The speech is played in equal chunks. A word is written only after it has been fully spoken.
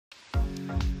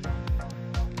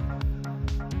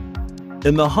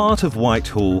In the heart of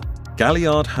Whitehall,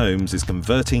 Galliard Homes is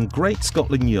converting Great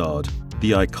Scotland Yard,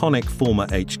 the iconic former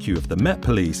HQ of the Met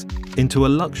Police, into a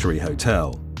luxury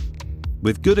hotel.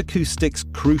 With good acoustics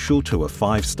crucial to a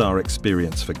 5-star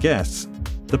experience for guests,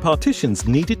 the partitions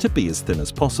needed to be as thin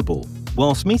as possible.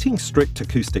 Whilst meeting strict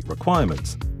acoustic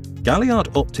requirements,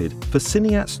 Galliard opted for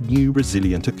Siniat's new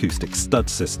resilient acoustic stud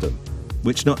system,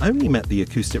 which not only met the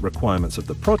acoustic requirements of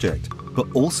the project, but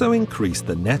also increased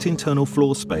the net internal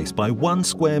floor space by 1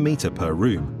 square metre per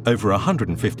room, over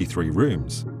 153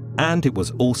 rooms. And it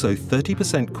was also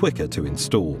 30% quicker to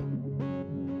install.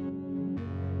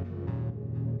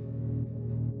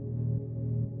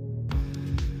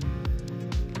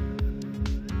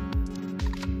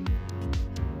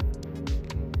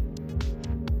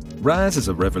 RAS is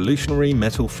a revolutionary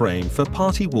metal frame for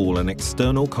party wall and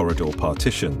external corridor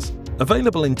partitions.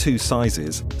 Available in 2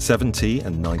 sizes, 70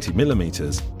 and 90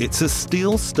 mm, it's a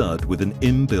steel stud with an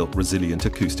inbuilt resilient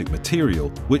acoustic material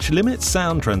which limits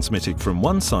sound transmitting from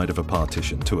one side of a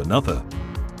partition to another.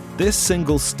 This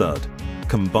single stud,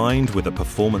 combined with a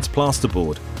performance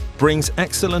plasterboard, brings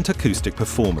excellent acoustic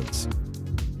performance.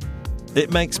 It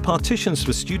makes partitions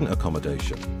for student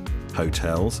accommodation,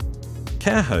 hotels,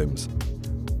 care homes,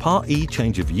 Part E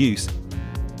change of use,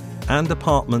 and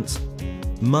apartments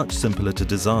much simpler to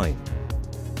design,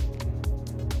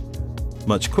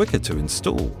 much quicker to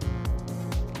install,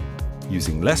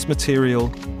 using less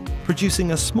material,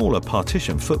 producing a smaller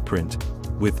partition footprint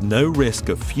with no risk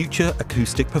of future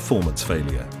acoustic performance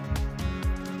failure.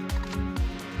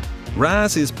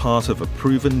 RAS is part of a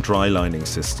proven dry lining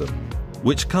system,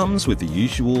 which comes with the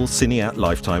usual Siniat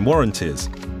lifetime warranties.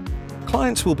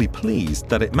 Clients will be pleased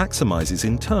that it maximizes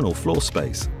internal floor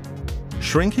space,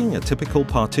 shrinking a typical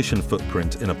partition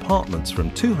footprint in apartments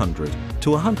from 200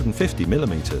 to 150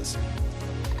 mm.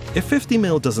 If 50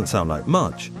 mm doesn't sound like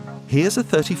much, here's a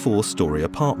 34-story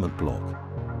apartment block.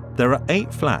 There are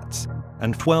 8 flats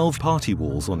and 12 party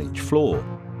walls on each floor.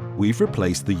 We've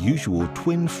replaced the usual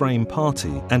twin-frame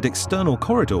party and external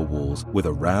corridor walls with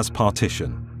a RAS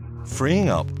partition, freeing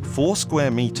up 4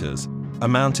 square meters,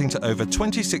 amounting to over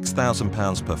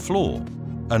 £26,000 per floor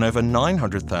and over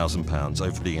 £900,000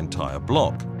 over the entire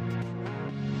block.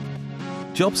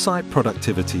 Job site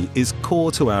productivity is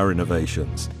core to our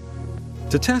innovations.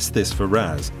 To test this for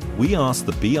RAS, we asked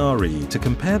the BRE to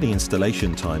compare the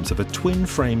installation times of a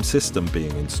twin-frame system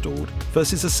being installed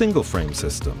versus a single-frame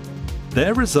system.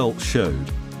 Their results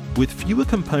showed, with fewer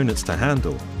components to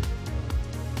handle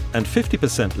and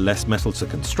 50% less metal to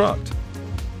construct,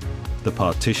 the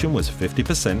partition was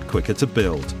 50% quicker to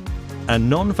build, and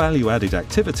non-value-added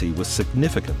activity was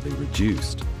significantly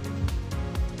reduced.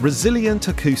 Resilient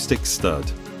acoustic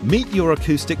stud. Meet your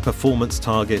acoustic performance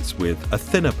targets with a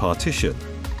thinner partition,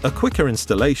 a quicker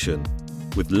installation,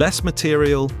 with less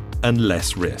material and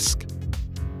less risk.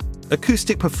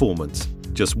 Acoustic performance,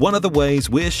 just one of the ways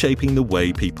we're shaping the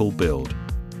way people build.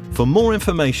 For more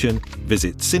information,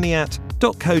 visit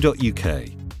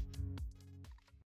siniat.co.uk.